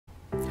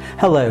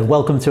Hello,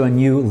 welcome to a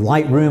new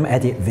Lightroom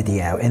edit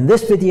video. In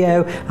this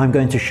video, I'm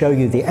going to show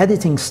you the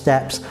editing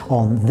steps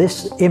on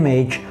this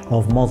image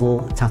of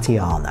model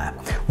Tatiana.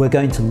 We're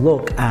going to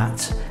look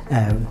at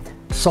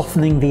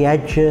softening the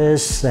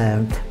edges,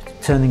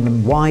 turning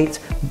them white,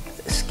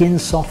 skin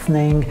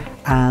softening,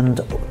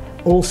 and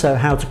also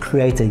how to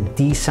create a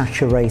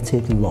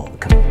desaturated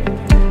look.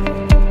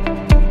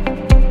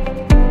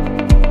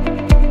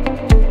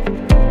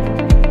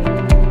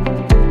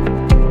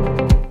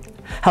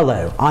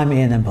 Hello, I'm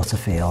Ian M.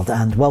 Butterfield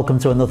and welcome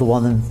to another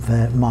one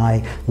of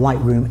my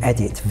Lightroom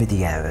edit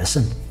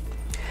videos.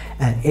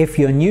 If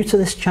you're new to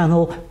this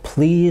channel,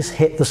 please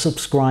hit the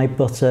subscribe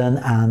button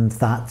and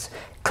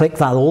click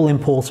that all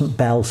important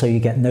bell so you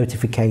get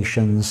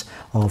notifications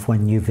of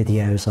when new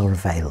videos are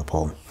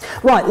available.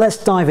 Right, let's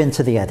dive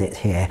into the edit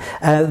here.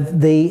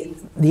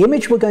 The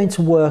image we're going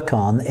to work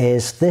on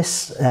is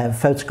this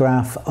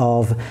photograph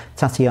of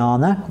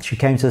Tatiana. She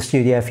came to the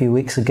studio a few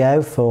weeks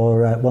ago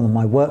for one of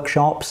my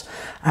workshops,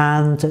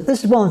 and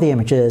this is one of the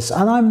images,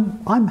 and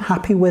I'm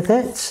happy with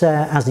it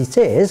as it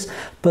is,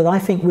 but I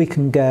think we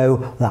can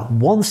go that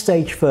one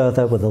stage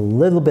further with a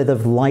little bit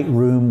of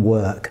Lightroom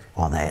work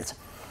on it.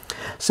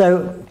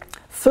 So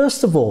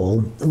first of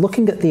all,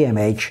 looking at the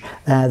image,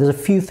 there's a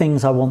few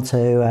things I want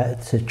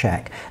to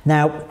check.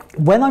 Now,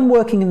 when I'm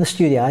working in the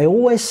studio, I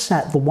always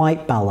set the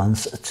white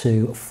balance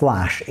to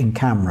flash in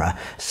camera.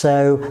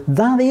 So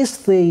that is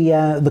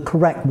the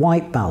correct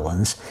white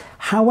balance.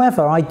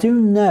 However, I do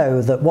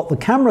know that what the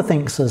camera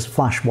thinks is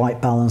flash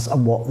white balance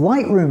and what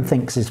Lightroom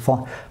thinks is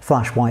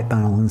flash white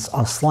balance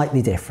are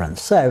slightly different.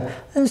 So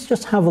let's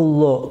just have a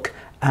look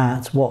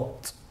at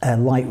what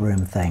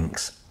Lightroom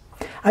thinks.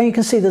 And you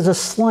can see there's a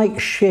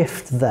slight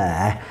shift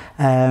there.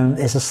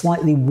 It's a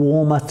slightly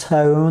warmer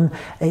tone.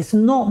 It's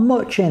not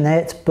much in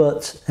it,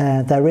 but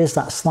there is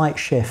that slight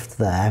shift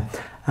there.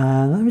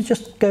 Let me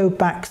just go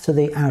back to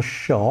the as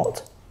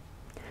shot.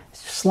 It's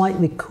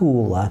slightly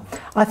cooler.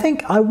 I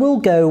think I will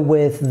go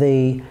with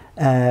the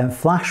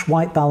flash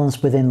white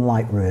balance within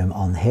Lightroom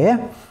on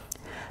here.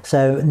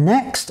 So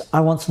next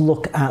I want to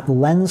look at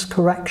lens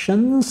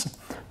corrections.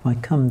 If I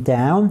come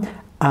down,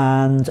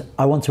 and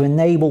I want to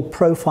enable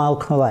profile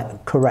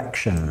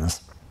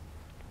corrections.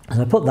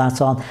 So I put that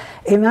on.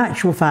 In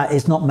actual fact,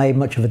 it's not made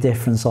much of a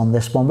difference on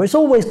this one, but it's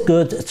always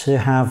good to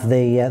have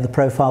the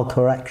profile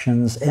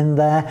corrections in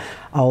there.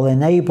 I'll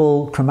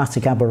enable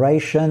chromatic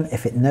aberration.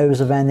 If it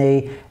knows of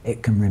any,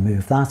 it can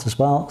remove that as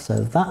well.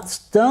 So that's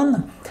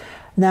done.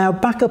 Now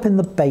back up in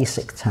the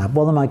basic tab,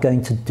 what am I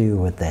going to do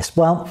with this?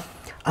 Well,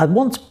 I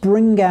want to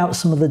bring out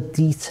some of the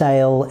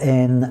detail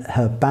in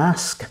her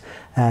basque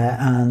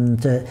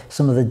and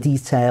some of the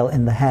detail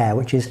in the hair,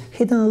 which is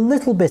hidden a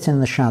little bit in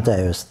the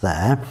shadows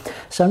there.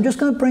 So I'm just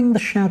going to bring the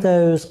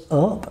shadows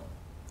up,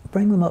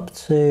 bring them up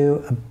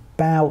to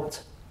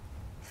about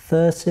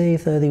 30,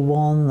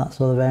 31, that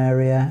sort of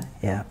area.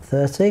 Yeah,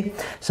 30.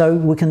 So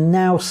we can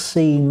now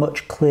see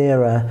much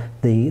clearer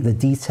the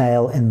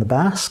detail in the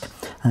basque,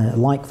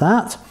 like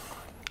that.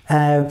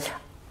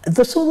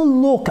 The sort of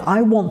look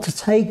I want to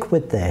take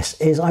with this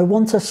is I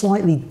want a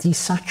slightly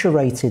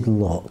desaturated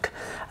look.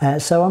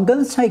 So I'm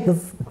going to take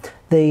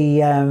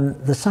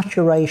the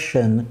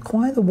saturation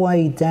quite a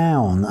way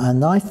down,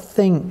 and I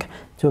think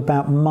to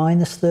about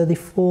minus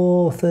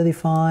 34,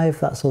 35,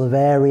 that sort of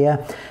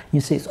area.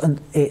 You see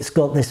it's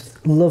got this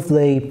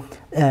lovely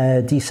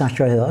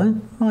desaturated. I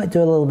might do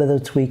a little bit of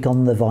a tweak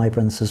on the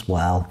vibrance as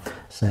well.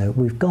 So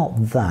we've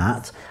got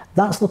that.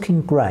 That's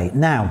looking great.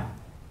 Now,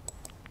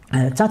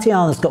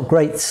 Tatiana's got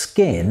great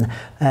skin,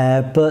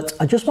 but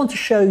I just want to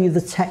show you the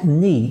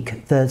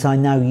technique that I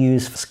now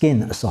use for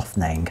skin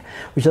softening,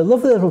 which is a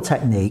lovely little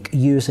technique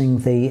using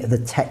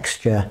the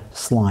texture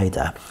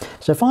slider.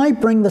 So if I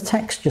bring the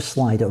texture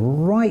slider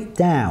right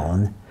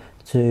down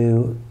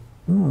to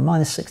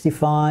minus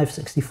 65,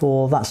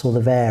 64, that sort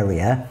of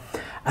area,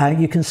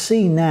 you can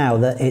see now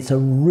that it's a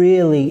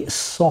really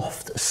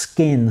soft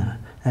skin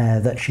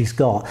that she's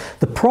got.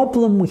 The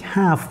problem we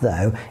have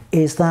though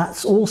is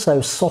that's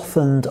also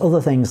softened other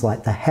things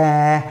like the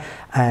hair,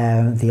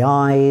 the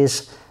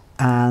eyes,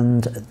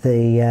 and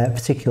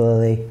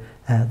particularly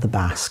the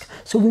basque.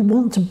 So we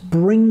want to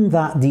bring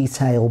that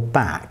detail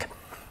back,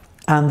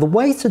 and the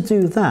way to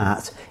do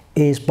that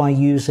is by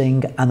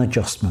using an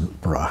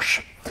adjustment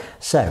brush.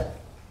 So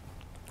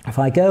if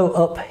I go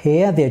up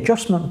here, the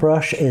adjustment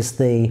brush is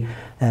the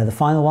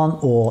final one,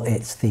 or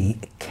it's the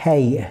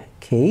K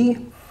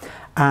key,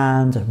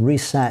 and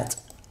reset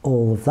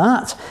all of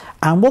that.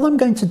 And what I'm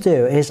going to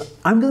do is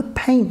I'm going to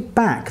paint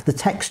back the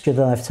texture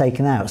that I've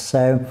taken out.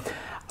 So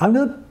I'm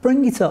going to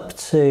bring it up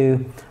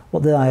to,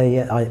 what did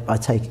I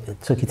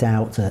took it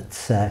out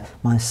at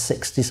minus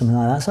 60, something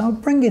like that. So I'll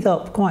bring it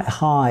up quite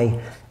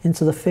high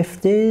into the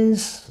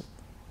 50s.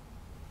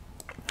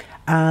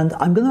 And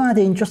I'm going to add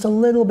in just a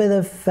little bit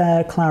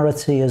of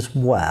clarity as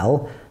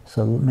well.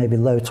 So maybe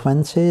low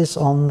 20s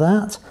on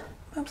that.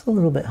 Perhaps a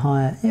little bit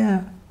higher,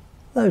 yeah.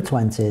 Low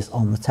 20s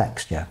on the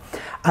texture.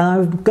 And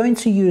I'm going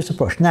to use a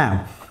brush.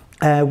 Now,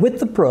 with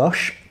the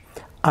brush,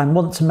 I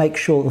want to make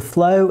sure the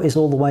flow is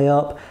all the way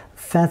up,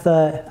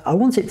 feather, I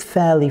want it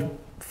fairly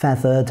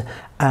feathered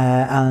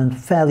and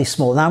fairly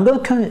small. Now I'm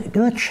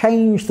going to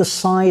change the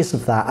size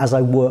of that as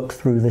I work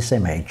through this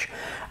image,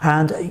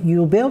 and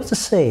you'll be able to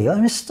see.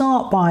 Let me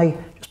start by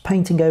just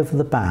painting over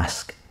the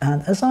basque,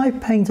 and as I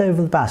paint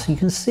over the basque you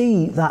can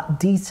see that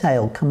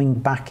detail coming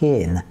back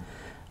in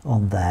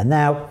on there.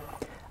 Now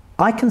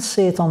I can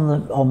see it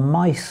on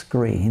my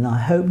screen. I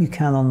hope you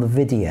can on the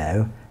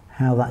video,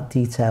 how that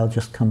detail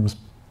just comes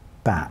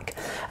back.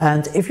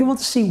 And if you want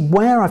to see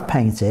where I've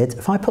painted,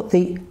 if I put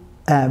the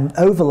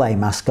overlay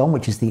mask on,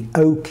 which is the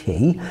O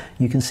key,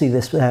 you can see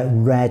this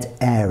red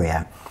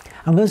area.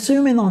 I'm going to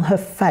zoom in on her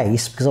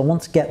face because I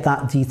want to get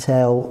that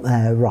detail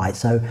right.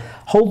 So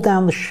hold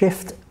down the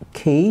Shift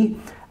key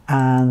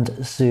and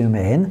zoom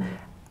in,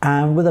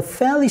 and with a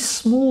fairly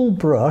small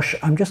brush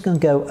I'm just going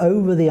to go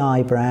over the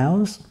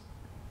eyebrows,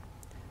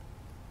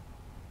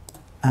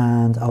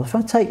 and if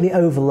I take the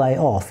overlay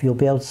off you'll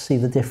be able to see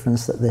the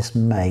difference that this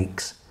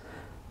makes.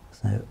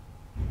 So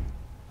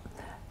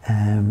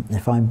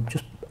if I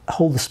just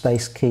hold the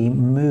space key,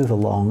 move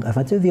along, if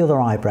I do the other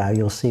eyebrow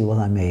you'll see what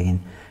I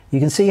mean. You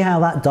can see how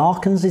that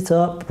darkens it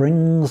up,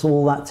 brings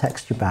all that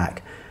texture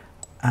back,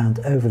 and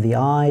over the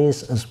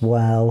eyes as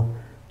well,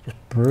 just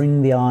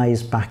bring the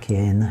eyes back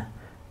in,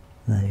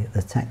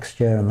 the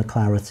texture and the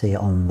clarity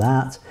on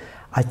that.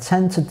 I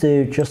tend to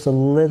do just a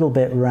little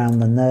bit around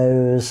the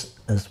nose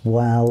as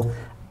well,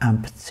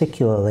 and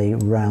particularly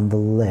around the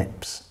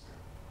lips,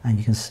 and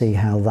you can see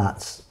how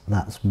that's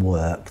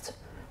worked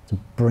to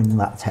bring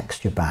that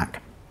texture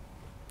back.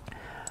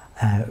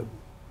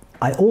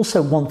 I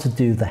also want to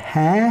do the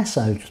hair,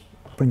 so just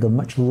bring a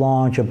much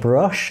larger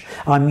brush.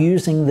 I'm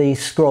using the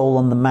scroll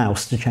on the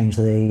mouse to change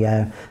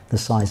the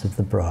size of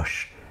the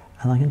brush,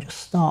 and I can just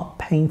start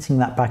painting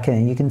that back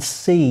in. You can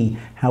see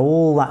how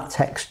all that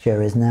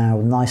texture is now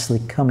nicely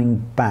coming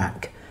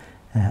back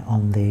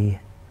on the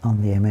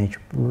image,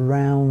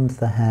 round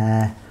the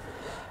hair.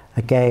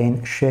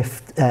 Again,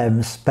 Shift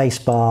space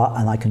bar,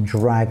 and I can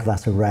drag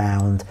that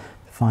around,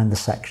 find the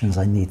sections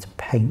I need to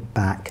paint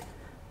back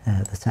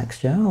the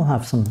texture. I'll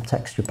have some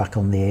texture back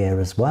on the ear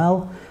as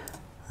well.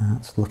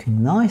 That's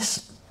looking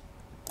nice.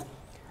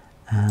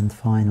 And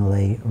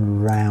finally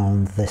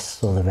round this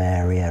sort of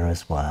area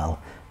as well,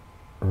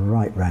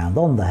 right round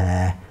on the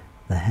hair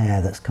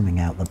that's coming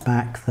out the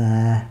back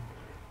there,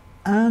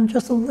 and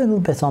just a little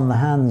bit on the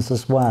hands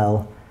as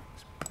well.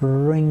 Just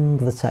bring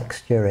the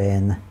texture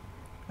in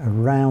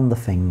around the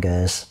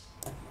fingers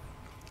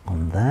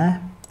on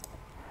there,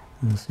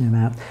 and zoom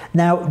out.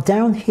 Now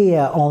down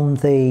here on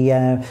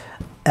the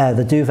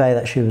duvet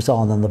that she was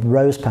on and the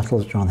rose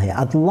petals that are on here,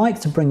 I'd like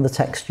to bring the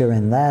texture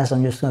in there, so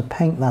I'm just going to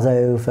paint that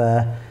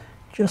over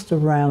just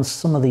around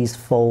some of these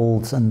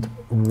folds and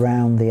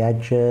round the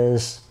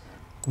edges,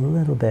 a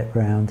little bit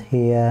round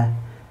here,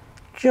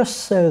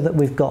 just so that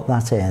we've got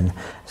that in.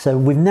 So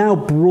we've now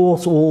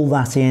brought all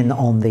that in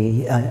on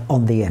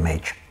the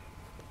image.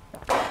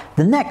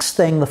 The next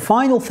thing, the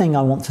final thing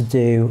I want to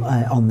do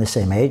on this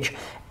image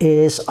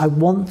is I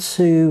want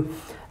to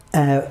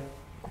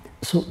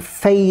sort of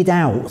fade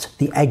out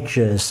the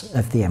edges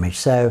of the image.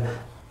 So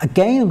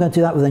again, I'm going to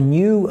do that with a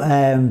new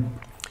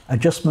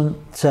adjustment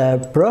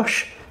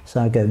brush.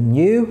 So I go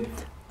new,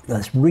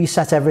 let's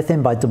reset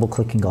everything by double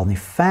clicking on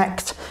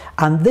effect.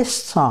 And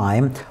this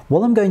time,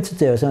 what I'm going to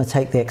do is I'm going to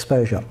take the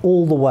exposure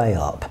all the way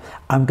up.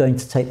 I'm going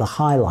to take the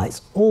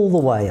highlights all the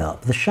way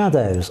up, the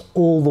shadows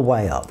all the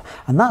way up.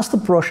 And that's the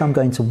brush I'm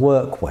going to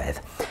work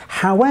with.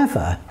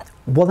 However,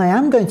 what I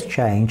am going to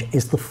change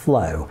is the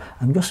flow.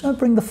 I'm just going to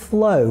bring the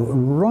flow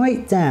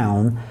right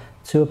down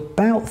to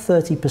about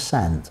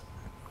 30%.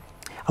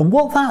 And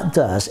what that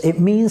does, it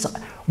means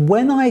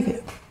when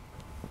I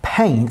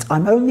paint,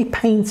 I'm only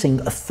painting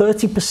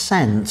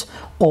 30%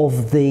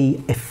 of the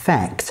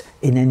effect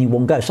in any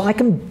one go. So I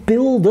can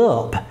build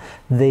up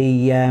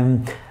the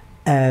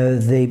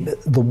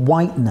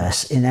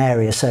whiteness in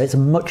areas, so it's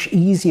much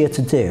easier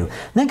to do.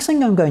 Next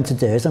thing I'm going to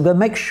do is I'm going to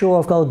make sure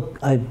I've got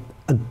a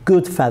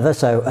good feather,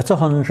 so at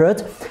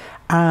 100,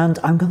 and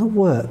I'm going to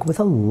work with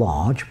a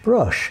large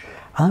brush.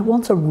 I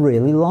want a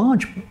really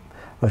large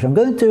brush. I'm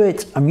going to do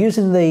it, I'm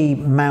using the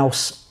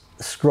mouse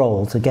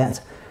scroll to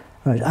get,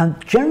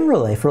 and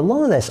generally for a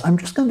lot of this I'm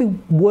just going to be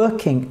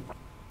working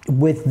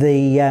with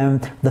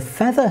the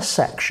feather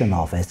section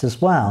of it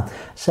as well.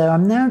 So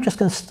I'm now just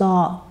going to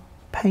start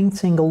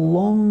painting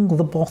along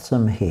the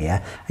bottom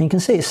here, and you can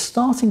see it's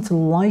starting to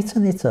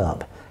lighten it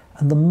up,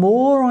 and the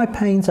more I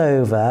paint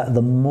over,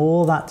 the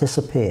more that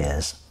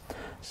disappears.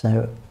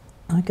 So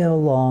I go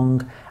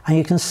along, and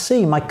you can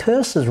see my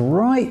cursor's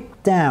right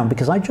down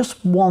because I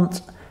just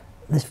want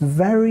this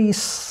very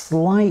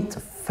slight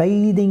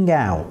fading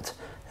out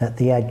at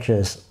the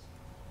edges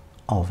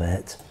of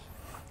it,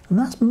 and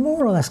that's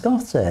more or less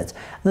got it.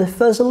 And if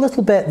there's a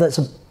little bit that's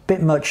a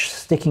bit much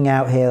sticking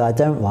out here that I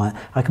don't like,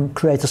 I can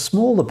create a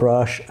smaller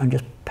brush and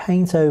just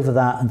paint over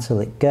that until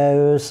it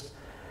goes,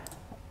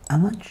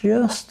 and that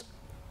just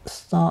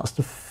starts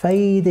to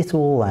fade it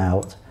all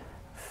out,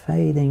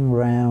 fading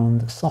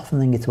round,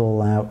 softening it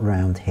all out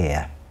round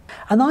here.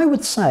 And I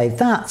would say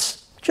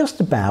that's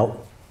just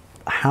about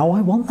how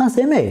I want that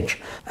image.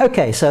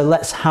 Okay, so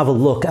let's have a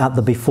look at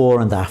the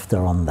before and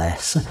after on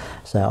this.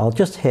 So I'll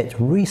just hit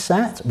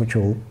reset, which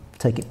will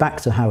take it back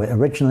to how it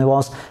originally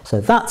was.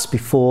 So that's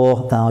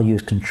before, then I'll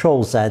use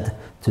Control-Z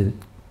to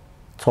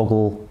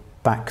toggle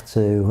back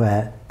to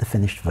the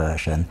finished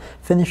version.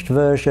 Finished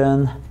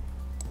version,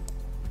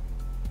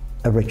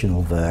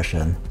 original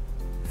version,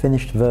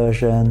 finished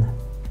version,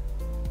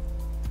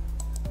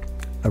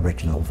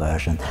 original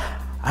version.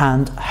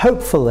 And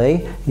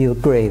hopefully you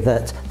agree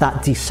that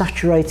that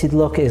desaturated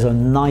look is a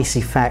nice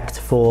effect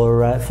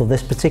for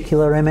this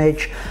particular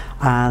image,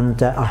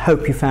 and I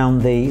hope you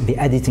found the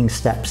editing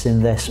steps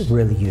in this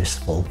really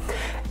useful.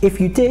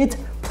 If you did,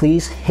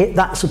 please hit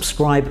that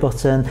subscribe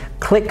button,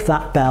 click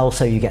that bell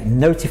so you get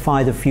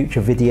notified of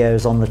future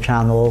videos on the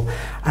channel,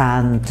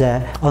 and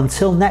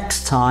until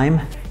next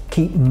time,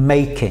 keep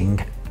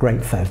making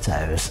great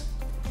photos.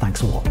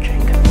 Thanks for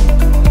watching.